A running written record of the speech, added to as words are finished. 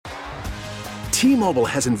T-Mobile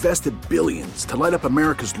has invested billions to light up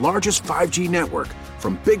America's largest 5G network,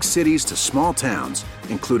 from big cities to small towns,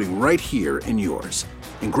 including right here in yours.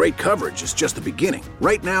 And great coverage is just the beginning.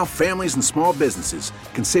 Right now, families and small businesses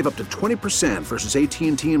can save up to 20% versus AT&T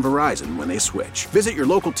and Verizon when they switch. Visit your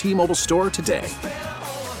local T-Mobile store today.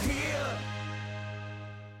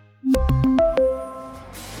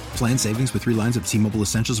 Plan savings with 3 lines of T-Mobile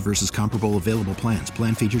Essentials versus comparable available plans.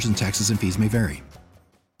 Plan features and taxes and fees may vary.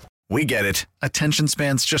 We get it. Attention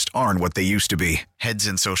spans just aren't what they used to be. Heads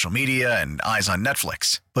in social media and eyes on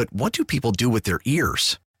Netflix. But what do people do with their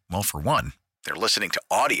ears? Well, for one, they're listening to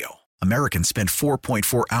audio. Americans spend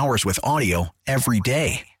 4.4 hours with audio every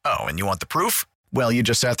day. Oh, and you want the proof? Well, you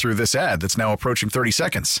just sat through this ad that's now approaching 30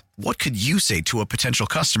 seconds. What could you say to a potential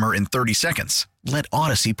customer in 30 seconds? Let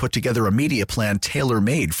Odyssey put together a media plan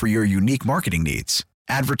tailor-made for your unique marketing needs.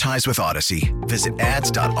 Advertise with Odyssey. Visit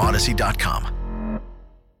ads.odyssey.com.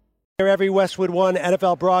 Every Westwood One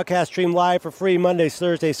NFL broadcast stream live for free Mondays,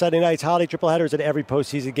 Thursdays, Sunday nights, holiday triple headers at every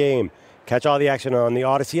postseason game. Catch all the action on the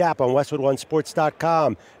Odyssey app, on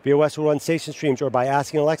WestwoodOneSports.com, via Westwood One station streams, or by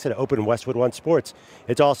asking Alexa to open Westwood One Sports.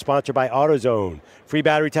 It's all sponsored by AutoZone. Free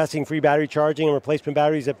battery testing, free battery charging, and replacement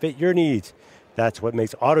batteries that fit your needs. That's what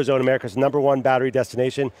makes AutoZone America's #1 battery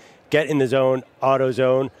destination. Get in the zone,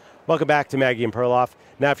 AutoZone. Welcome back to Maggie and Perloff.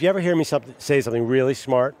 Now, if you ever hear me say something really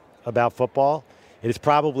smart about football, it is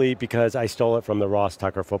probably because I stole it from the Ross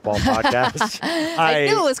Tucker football podcast. I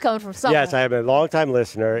knew it was coming from somewhere. Yes, I am a long-time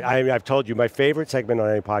listener. I've told you my favorite segment on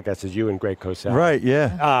any podcast is you and Greg Cosell. Right,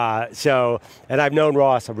 yeah. And I've known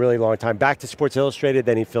Ross a really long time. Back to Sports Illustrated,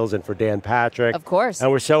 then he fills in for Dan Patrick. Of course.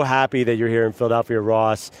 And we're so happy that you're here in Philadelphia,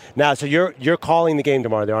 Ross. Now, so you're calling the game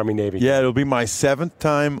tomorrow, the Army-Navy game. Yeah, it'll be my 7th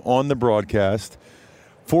time on the broadcast,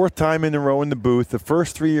 4th time in a row in the booth. The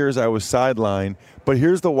first 3 years I was sideline. But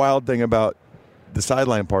here's the wild thing about the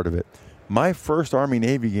sideline part of it. My first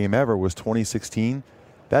Army-Navy game ever was 2016.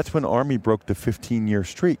 That's when Army broke the 15-year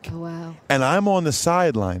streak. Oh, wow. And I'm on the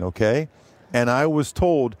sideline, okay? And I was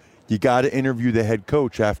told, you got to interview the head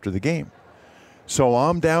coach after the game. So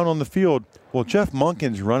I'm down on the field. Well, Jeff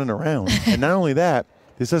Monken's running around. And not only that,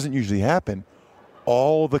 this doesn't usually happen.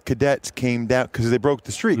 All the cadets came down because they broke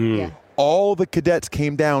the streak. Yeah. All the cadets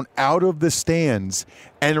came down out of the stands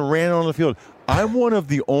and ran on the field. I'm one of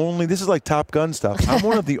the only, this is like Top Gun stuff, I'm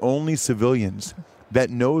one of the only civilians that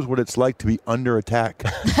knows what it's like to be under attack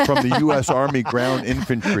from the U.S. Army ground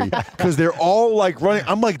infantry, because they're all like running.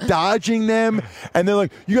 I'm like dodging them, and they're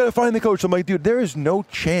like, you got to find the coach. I'm like, dude, there is no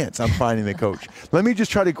chance I'm finding the coach. Let me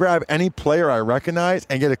just try to grab any player I recognize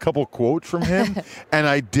and get a couple quotes from him. And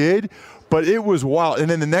I did, but it was wild. And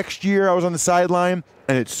then the next year I was on the sideline,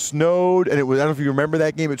 and it snowed, and it was, I don't know if you remember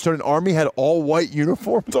that game. It snowed, and Army had all white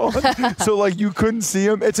uniforms on, so like you couldn't see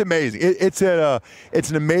them. It's amazing. It's an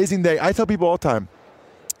amazing day. I tell people all the time,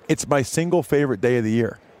 it's my single favorite day of the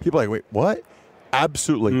year. People are like, wait, what?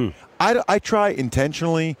 Absolutely. I try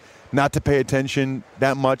intentionally not to pay attention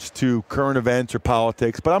that much to current events or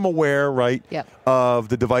politics, but I'm aware, right, of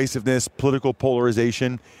the divisiveness, political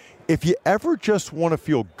polarization. If you ever just want to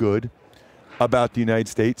feel good about the United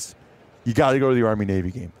States, you got to go to the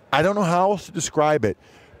Army-Navy game. I don't know how else to describe it,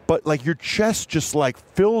 but like your chest just like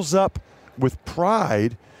fills up with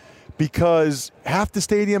pride, because half the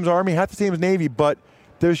stadium's Army, half the stadium's Navy, but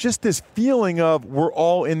there's just this feeling of we're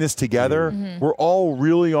all in this together. Mm-hmm. We're all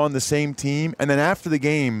really on the same team. And then after the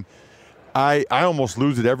game, I almost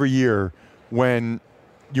lose it every year when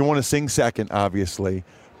you want to sing second, obviously.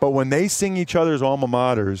 But when they sing each other's alma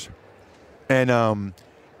maters, and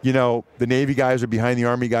you know, the Navy guys are behind the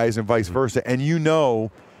Army guys and vice versa, and you know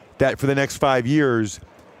that for the next 5 years,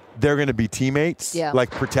 they're going to be teammates, like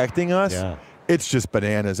protecting us. Yeah. It's just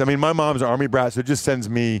bananas. I mean, my mom's an Army brat, so it just sends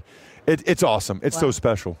me it's awesome. It's so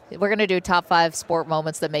special. We're going to do top 5 sport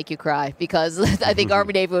moments that make you cry, because I think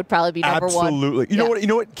Army-Navy would probably be number one. Absolutely. You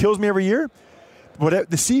know what kills me every year? The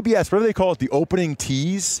CBS, whatever they call it, the opening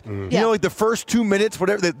tease. You know, like the first 2 minutes,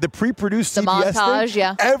 whatever, the pre-produced the CBS montage,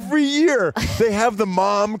 thing. Every year, they have the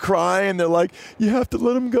mom cry, and they're like, you have to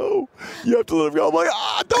let him go. You have to let him go. I'm like,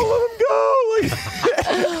 don't let him go.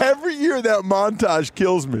 Like, every year, that montage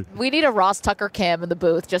kills me. We need a Ross Tucker cam in the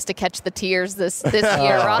booth just to catch the tears this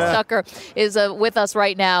year. Ross Tucker is with us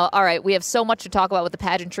right now. All right, we have so much to talk about with the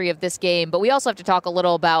pageantry of this game, but we also have to talk a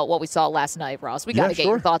little about what we saw last night, Ross. We got to get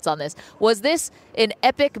your thoughts on this. Was this an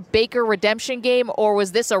epic Baker redemption game, or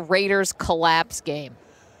was this a Raiders collapse game?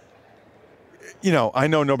 You know, I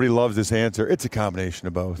know nobody loves this answer. It's a combination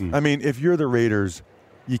of both. I mean, if you're the Raiders,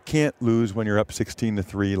 you can't lose when you're up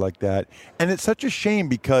 16-3 like that. And it's such a shame,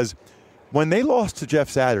 because when they lost to Jeff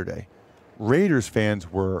Saturday, Raiders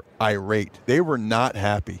fans were irate. They were not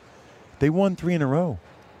happy. They won 3 in a row.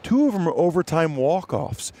 2 of them are overtime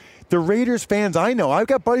walk-offs. The Raiders fans, I know, I've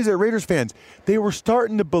got buddies that are Raiders fans. They were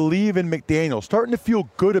starting to believe in McDaniel, starting to feel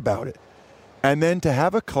good about it. And then to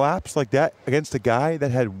have a collapse like that against a guy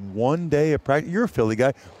that had 1 day of practice. You're a Philly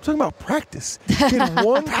guy. We're talking about practice. He had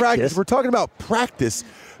one practice. We're talking about practice.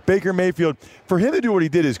 Baker Mayfield, for him to do what he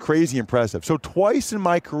did is crazy impressive. So twice in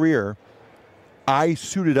my career, I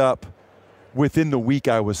suited up within the week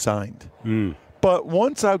I was signed. But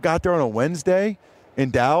once I got there on a Wednesday in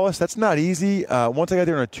Dallas, that's not easy. Once I got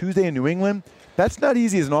there on a Tuesday in New England, that's not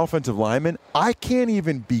easy as an offensive lineman. I can't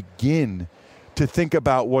even begin to think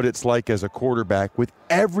about what it's like as a quarterback with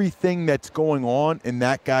everything that's going on in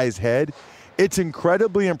that guy's head. It's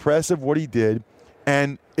incredibly impressive what he did,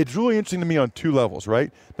 and it's really interesting to me on 2 levels, right?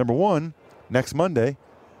 Number one, next Monday,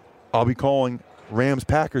 I'll be calling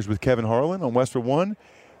Rams-Packers with Kevin Harlan on Westwood One,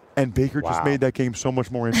 and Baker just made that game so much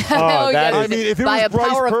more interesting. I mean, if it was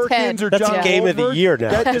Bryce Perkins or that's John a game of the year now.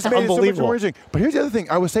 that just made it so much more interesting. But here's the other thing.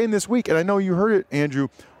 I was saying this week, and I know you heard it, Andrew,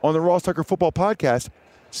 on the Ross Tucker Football Podcast,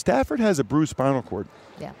 Stafford has a bruised spinal cord.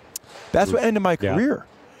 Yeah. That's what ended my career.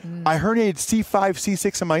 I herniated C5,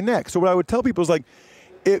 C6 in my neck. So what I would tell people is like,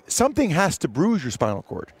 if something has to bruise your spinal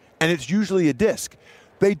cord, and it's usually a disc,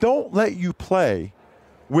 they don't let you play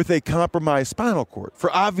with a compromised spinal cord for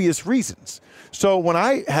obvious reasons. So when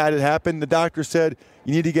I had it happen, the doctor said,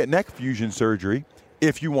 you need to get neck fusion surgery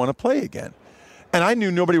if you want to play again. And I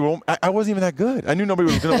knew nobody would. I wasn't even that good. I knew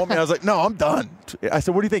nobody was going to want me. I was like, no, I'm done. I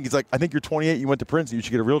said, what do you think? He's like, I think you're 28. You went to Princeton. You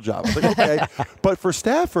should get a real job. I was like, okay. But for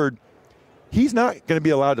Stafford, he's not going to be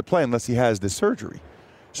allowed to play unless he has this surgery.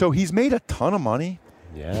 So he's made a ton of money.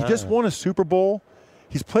 Yeah. He just won a Super Bowl.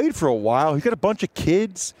 He's played for a while. He's got a bunch of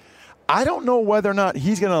kids. I don't know whether or not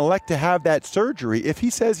he's going to elect to have that surgery. If he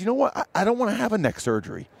says, you know what, I don't want to have a neck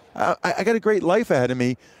surgery. I got a great life ahead of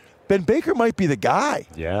me. Then Baker might be the guy.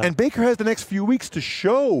 Yeah. And Baker has the next few weeks to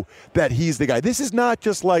show that he's the guy. This is not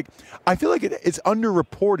just like, I feel like it's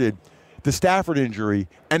underreported, the Stafford injury,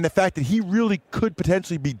 and the fact that he really could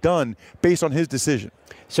potentially be done based on his decision.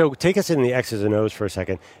 So take us in the X's and O's for a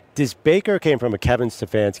second. This Baker came from a Kevin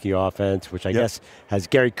Stefanski offense, which I guess has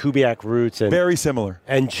Gary Kubiak roots. And very similar.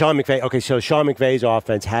 And Sean McVay. Okay, so Sean McVay's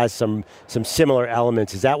offense has some similar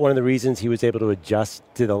elements. Is that one of the reasons he was able to adjust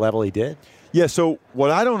to the level he did? Yeah, so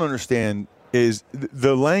what I don't understand is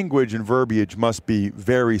the language and verbiage must be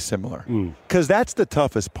very similar because that's the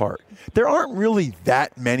toughest part. There aren't really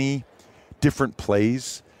that many different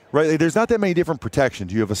plays, right? Like, there's not that many different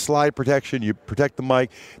protections. You have a slide protection, you protect the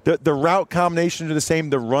mic. The route combinations are the same,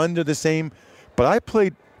 the runs are the same. But I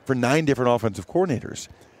played for 9 different offensive coordinators.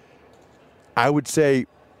 I would say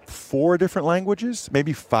 4 different languages,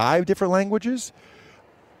 maybe 5 different languages.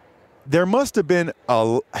 There must have been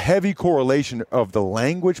a heavy correlation of the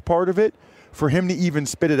language part of it for him to even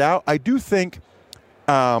spit it out. I do think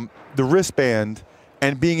the wristband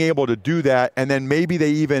and being able to do that, and then maybe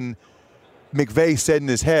McVay said in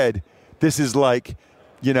his head, this is like,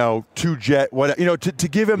 2-jet, to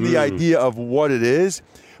give him the idea of what it is.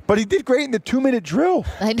 But he did great in the 2-minute drill.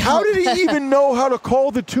 I know. How did he even know how to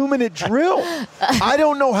call the 2-minute drill? I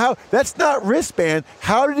don't know how. That's not wristband.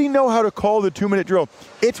 How did he know how to call the 2-minute drill?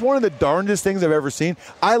 It's one of the darndest things I've ever seen.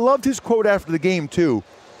 I loved his quote after the game, too,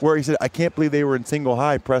 where he said, I can't believe they were in single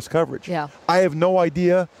high press coverage. Yeah. I have no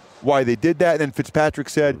idea why they did that. And then Fitzpatrick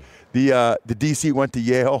said, the DC went to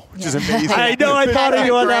Yale, which is amazing. I know, I thought of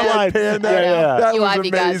you on that line. That You was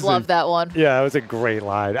Ivy guys amazing. love that one. Yeah, it was a great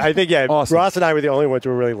line. I think, Awesome. Ross and I were the only ones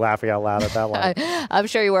who were really laughing out loud at that line. I'm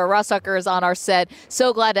sure you were. Ross Tucker is on our set.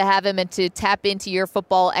 So glad to have him and to tap into your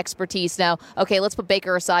football expertise. Now, okay, let's put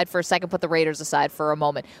Baker aside for a second, put the Raiders aside for a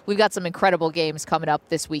moment. We've got some incredible games coming up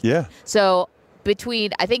this week. Yeah. So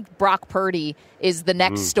I think Brock Purdy is the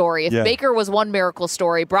next story. If Baker was one miracle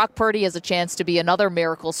story, Brock Purdy has a chance to be another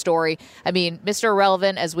miracle story. I mean, Mr.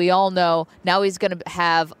 Irrelevant, as we all know, now he's going to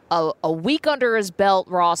have a week under his belt,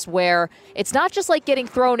 Ross, where it's not just like getting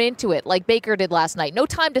thrown into it like Baker did last night. No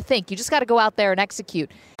time to think. You just got to go out there and execute.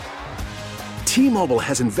 T-Mobile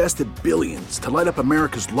has invested billions to light up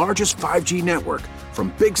America's largest 5G network,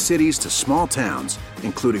 from big cities to small towns,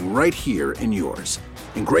 including right here in yours.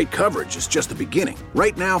 And great coverage is just the beginning.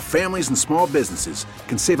 Right now, families and small businesses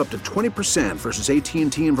can save up to 20% versus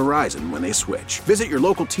AT&T and Verizon when they switch. Visit your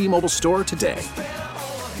local T-Mobile store today.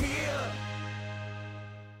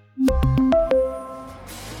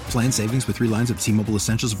 Plan savings with 3 lines of T-Mobile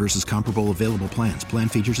Essentials versus comparable available plans. Plan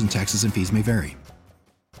features and taxes and fees may vary.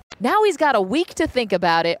 Now he's got a week to think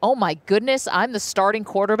about it. Oh, my goodness. I'm the starting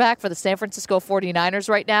quarterback for the San Francisco 49ers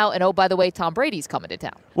right now. And, oh, by the way, Tom Brady's coming to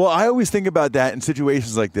town. Well, I always think about that in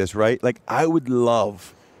situations like this, right? Like, I would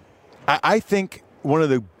love – I think one of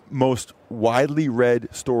the most widely read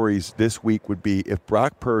stories this week would be if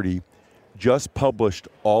Brock Purdy just published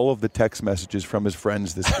all of the text messages from his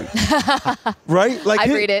friends this week. Right? Like I'd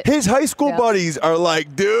read it. His high school buddies are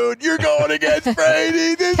like, dude, you're going against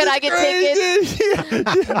Brady. This Can is I get crazy.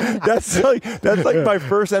 tickets? Yeah. That's like my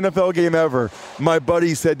first NFL game ever. My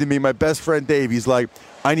buddy said to me, my best friend Dave, he's like,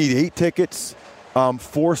 I need 8 tickets,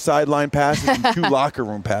 4 sideline passes, and 2 locker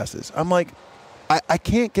room passes. I'm like, I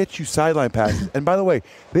can't get you sideline passes. And by the way,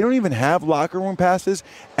 they don't even have locker room passes,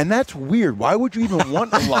 and that's weird. Why would you even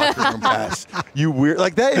want a locker room pass? You weird.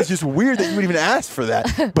 Like, that is just weird that you would even ask for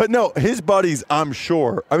that. But no, his buddies, I'm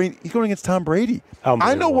sure. I mean, he's going against Tom Brady.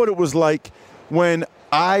 I know what it was like when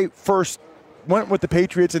I first went with the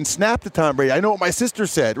Patriots and snapped to Tom Brady. I know what my sister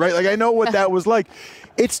said, right? Like, I know what that was like.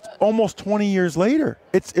 It's almost 20 years later.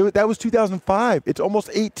 That was 2005. It's almost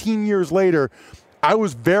 18 years later. I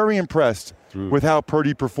was very impressed with how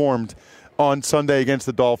Purdy performed on Sunday against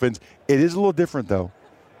the Dolphins. It is a little different, though,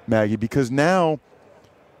 Maggie, because now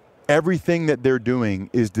everything that they're doing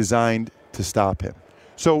is designed to stop him.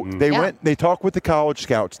 So they talk with the college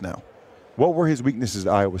scouts now. What were his weaknesses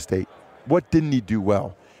at Iowa State? What didn't he do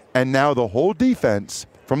well? And now the whole defense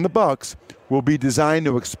from the Bucs will be designed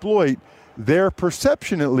to exploit their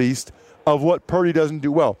perception, at least, of what Purdy doesn't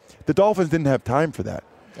do well. The Dolphins didn't have time for that.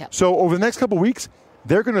 Yep. So over the next couple of weeks,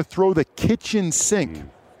 they're going to throw the kitchen sink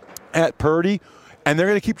at Purdy, and they're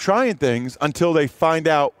going to keep trying things until they find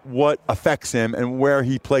out what affects him and where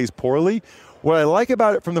he plays poorly. What I like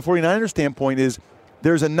about it from the 49ers standpoint is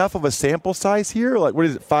there's enough of a sample size here, like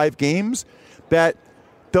 5 games, that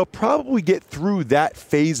they'll probably get through that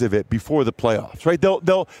phase of it before the playoffs, right?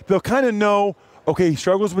 They'll kind of know, okay, he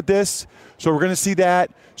struggles with this, so we're going to see that.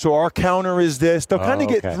 So our counter is this. They'll kind of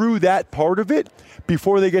get through that part of it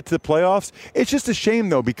before they get to the playoffs. It's just a shame,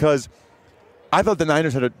 though, because I thought the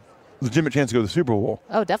Niners had a legitimate chance to go to the Super Bowl.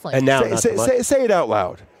 Oh, definitely. And now, say it out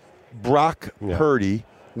loud. Brock Purdy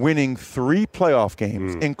winning 3 playoff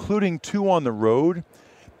games, including 2 on the road.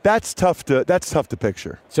 That's tough to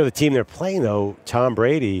picture. So the team they're playing, though, Tom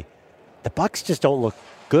Brady, the Bucs just don't look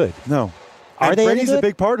good. No. Are they Brady's any good? a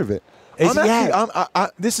big part of it.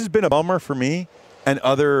 This has been a bummer for me and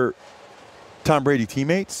other Tom Brady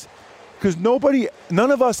teammates because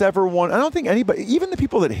none of us ever won. I don't think anybody, even the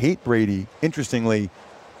people that hate Brady, interestingly,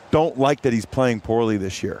 don't like that he's playing poorly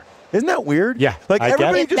this year. Isn't that weird? Yeah. Like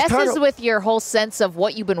everybody it just messes with your whole sense of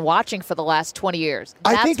what you've been watching for the last 20 years.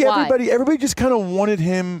 I think everybody just kind of wanted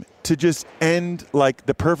him to just end like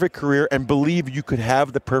the perfect career and believe you could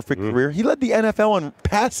have the perfect career. He led the NFL in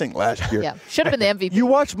passing last year. Yeah, should have been the MVP. You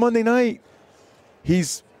watch Monday night,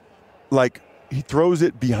 he's like, he throws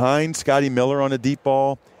it behind Scotty Miller on a deep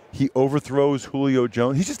ball. He overthrows Julio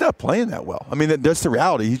Jones. He's just not playing that well. I mean, that's the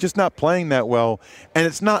reality. He's just not playing that well, and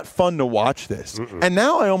it's not fun to watch this. And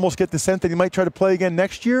now I almost get the sense that he might try to play again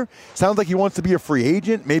next year. Sounds like he wants to be a free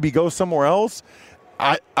agent, maybe go somewhere else.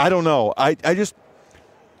 I don't know.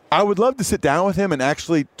 I would love to sit down with him and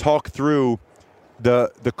actually talk through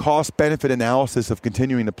the cost-benefit analysis of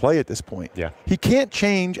continuing to play at this point. Yeah. He can't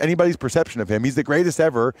change anybody's perception of him. He's the greatest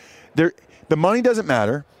ever. The money doesn't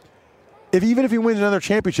matter. Even if he wins another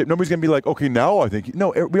championship, nobody's going to be like, okay, now I think.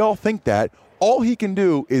 No, we all think that. All he can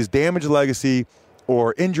do is damage legacy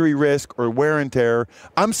or injury risk or wear and tear.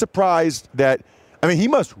 I'm surprised that, he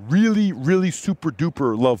must really, really super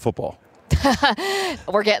duper love football.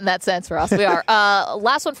 We're getting that sense, Ross. We are.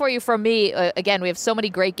 Last one for you from me. Again, we have so many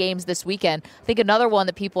great games this weekend. I think another one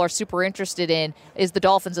that people are super interested in is the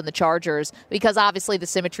Dolphins and the Chargers because obviously the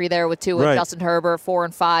symmetry there with Tua and Justin Herbert, 4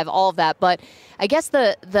 and 5, all of that. But I guess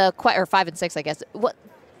or 5 and 6, I guess.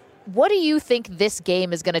 What do you think this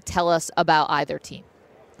game is going to tell us about either team?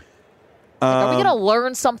 Are we going to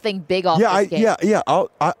learn something big off this game? Yeah.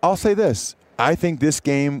 I'll say this. I think this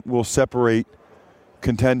game will separate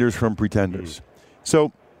contenders from pretenders.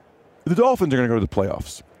 So the Dolphins are going to go to the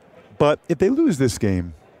playoffs. But if they lose this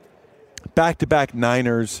game, back-to-back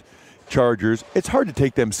Niners, Chargers, it's hard to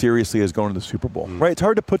take them seriously as going to the Super Bowl, right? It's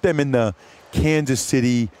hard to put them in the Kansas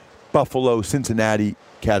City, Buffalo, Cincinnati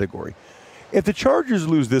category. If the Chargers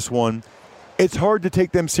lose this one, it's hard to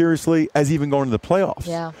take them seriously as even going to the playoffs.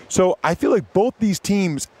 Yeah. So I feel like both these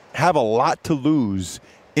teams have a lot to lose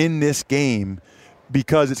in this game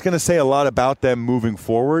because it's going to say a lot about them moving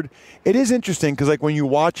forward. It is interesting because, like, when you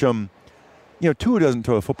watch them, Tua doesn't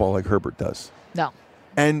throw the football like Herbert does. No.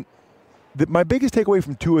 And my biggest takeaway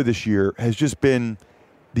from Tua this year has just been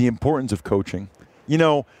the importance of coaching.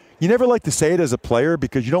 You never like to say it as a player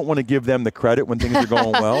because you don't want to give them the credit when things are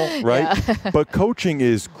going well, right? Yeah. But coaching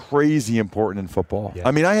is crazy important in football. Yeah.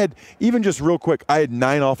 I had, even just real quick, I had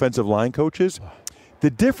 9 offensive line coaches the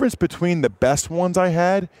difference between the best ones I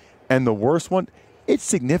had and the worst one, it's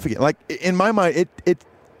significant. Like, in my mind,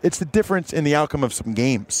 it's the difference in the outcome of some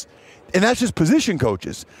games. And that's just position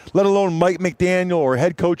coaches, let alone Mike McDaniel or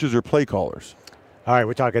head coaches or play callers. All right,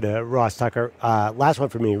 we're talking to Ross Tucker. Last one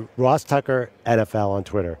for me, Ross Tucker NFL on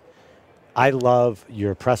Twitter. I love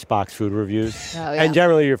your press box food reviews and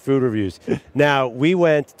generally your food reviews. Now, we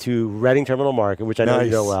went to Reading Terminal Market, which I know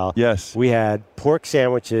you know well. Yes. We had pork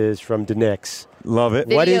sandwiches from Denick's. Love it.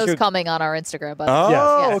 Video's coming on our Instagram. But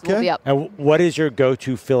yes, okay. We'll be up. And what is your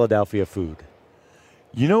go-to Philadelphia food?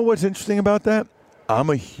 You know what's interesting about that? I'm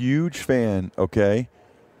a huge fan,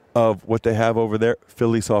 of what they have over there,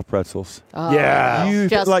 Philly soft pretzels. Oh, yeah.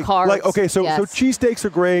 just carbs. So cheesesteaks are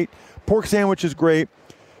great, pork sandwich is great,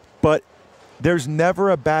 but there's never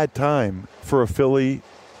a bad time for a Philly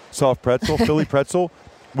soft pretzel, Philly pretzel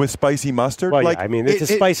with spicy mustard. Well, it's a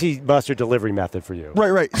spicy mustard delivery method for you.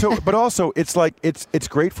 Right. So, but also it's like it's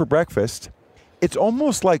great for breakfast. It's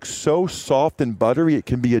almost like so soft and buttery it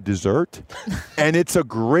can be a dessert, and it's a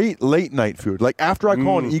great late night food. Like after I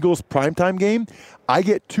call an Eagles primetime game, I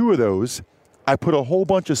get 2 of those. I put a whole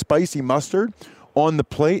bunch of spicy mustard on the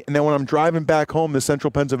plate, and then when I'm driving back home to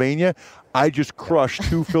central Pennsylvania, I just crush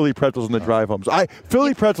 2 Philly pretzels in the drive home. So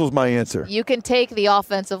Philly pretzel's my answer. You can take the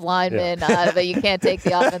offensive lineman out of it. You can't take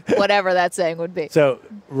the offense, whatever that saying would be. So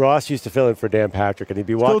Ross used to fill in for Dan Patrick, and he'd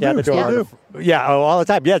be walking out the door. All the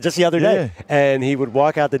time. Yeah, just the other day. Yeah. And he would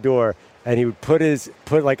walk out the door, and he would put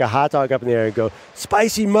like a hot dog up in the air and go,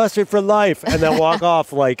 "Spicy mustard for life," and then walk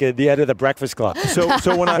off like at the end of the Breakfast Club.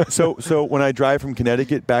 So when I drive from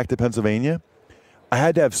Connecticut back to Pennsylvania, I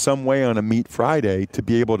had to have some way on a Meat Friday to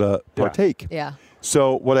be able to partake. Yeah.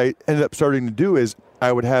 So what I ended up starting to do is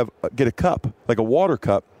I would get a cup, like a water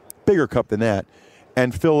cup, bigger cup than that,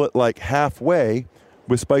 and fill it like halfway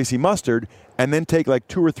with spicy mustard, and then take like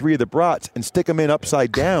 2 or 3 of the brats and stick them in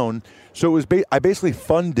upside down. So it was I basically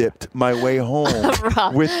fun dipped my way home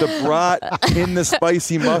with the brat in the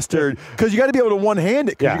spicy mustard, because you got to be able to one-hand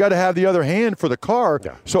it, because you got to have the other hand for the car.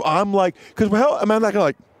 Yeah. So I'm like, I'm not going to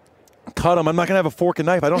like cut them. I'm not going to have a fork and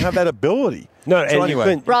knife. I don't have that ability. No, so and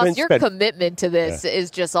anyway. Ross, your commitment to this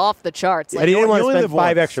is just off the charts. And he didn't want to spend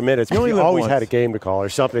 5 extra minutes. He always had a game to call or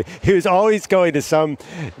something. He was always going to some.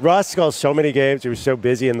 Ross calls so many games. He was so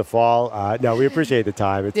busy in the fall. No, we appreciate the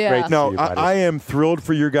time. It's great to see you, buddy. I am thrilled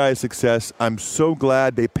for your guys' success. I'm so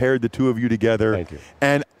glad they paired the 2 of you together. Thank you.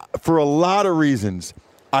 And for a lot of reasons,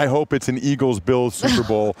 I hope it's an Eagles-Bills Super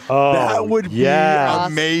Bowl. That would be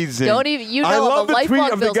amazing. Don't even, I love the tweet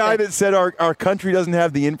of the guy that said our country doesn't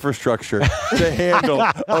have the infrastructure to handle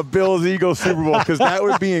a Bills-Eagles Super Bowl, because that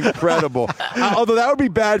would be incredible. Although that would be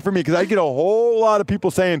bad for me, because I'd get a whole lot of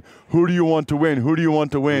people saying, "Who do you want to win? Who do you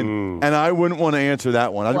want to win?" And I wouldn't want to answer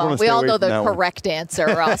that one. We all know the correct answer.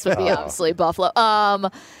 Ross would be obviously Buffalo.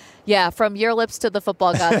 Yeah, from your lips to the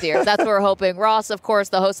football god's ears. That's what we're hoping. Ross, of course,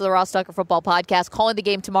 the host of the Ross Tucker Football Podcast, calling the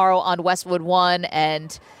game tomorrow on Westwood One.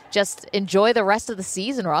 And just enjoy the rest of the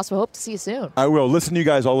season, Ross. We hope to see you soon. I will. Listen to you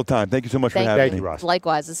guys all the time. Thank you so much for having me. Thank you, Ross.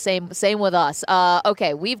 Likewise. The same with us.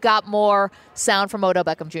 Okay, we've got more sound from Odell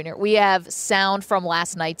Beckham Jr. We have sound from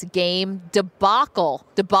last night's game. Debacle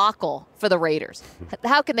for the Raiders.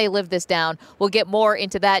 How can they live this down? We'll get more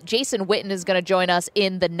into that. Jason Witten is going to join us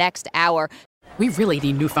in the next hour. We really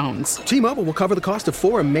need new phones. T-Mobile will cover the cost of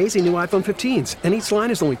 4 amazing new iPhone 15s, and each line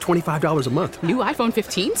is only $25 a month. New iPhone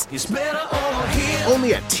 15s? It's better over here.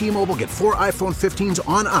 Only at T-Mobile, get 4 iPhone 15s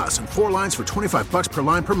on us and 4 lines for $25 per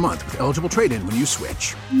line per month with eligible trade-in when you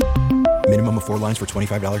switch. Minimum of 4 lines for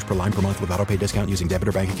 $25 per line per month with autopay discount using debit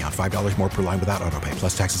or bank account. $5 more per line without autopay,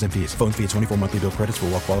 plus taxes and fees. Phone fee at 24 monthly bill credits for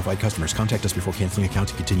well-qualified customers. Contact us before canceling account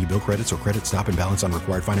to continue bill credits or credit stop and balance on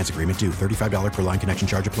required finance agreement due. $35 per line connection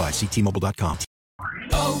charge applies. See T-Mobile.com.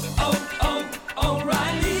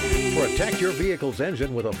 O'Reilly. Protect your vehicle's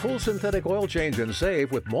engine with a full synthetic oil change and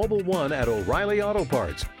save with Mobil 1 at O'Reilly Auto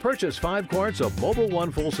Parts. Purchase 5 quarts of Mobil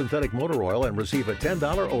 1 full synthetic motor oil and receive a $10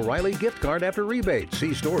 O'Reilly gift card after rebate.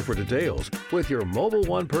 See store for details. With your Mobil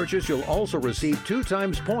 1 purchase, you'll also receive 2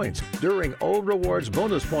 times points during O Rewards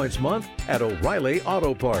Bonus Points Month at O'Reilly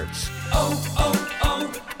Auto Parts.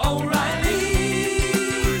 O'Reilly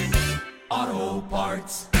Auto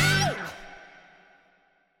Parts.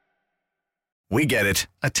 We get it.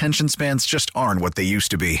 Attention spans just aren't what they used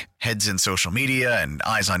to be. Heads in social media and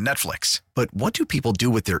eyes on Netflix. But what do people do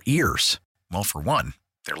with their ears? Well, for one,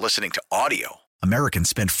 they're listening to audio. Americans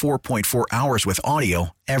spend 4.4 hours with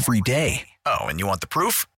audio every day. Oh, and you want the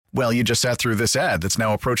proof? Well, you just sat through this ad that's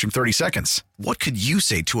now approaching 30 seconds. What could you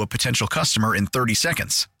say to a potential customer in 30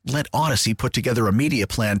 seconds? Let Odyssey put together a media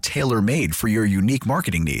plan tailor-made for your unique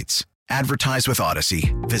marketing needs. Advertise with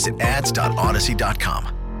Odyssey. Visit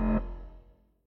ads.odyssey.com.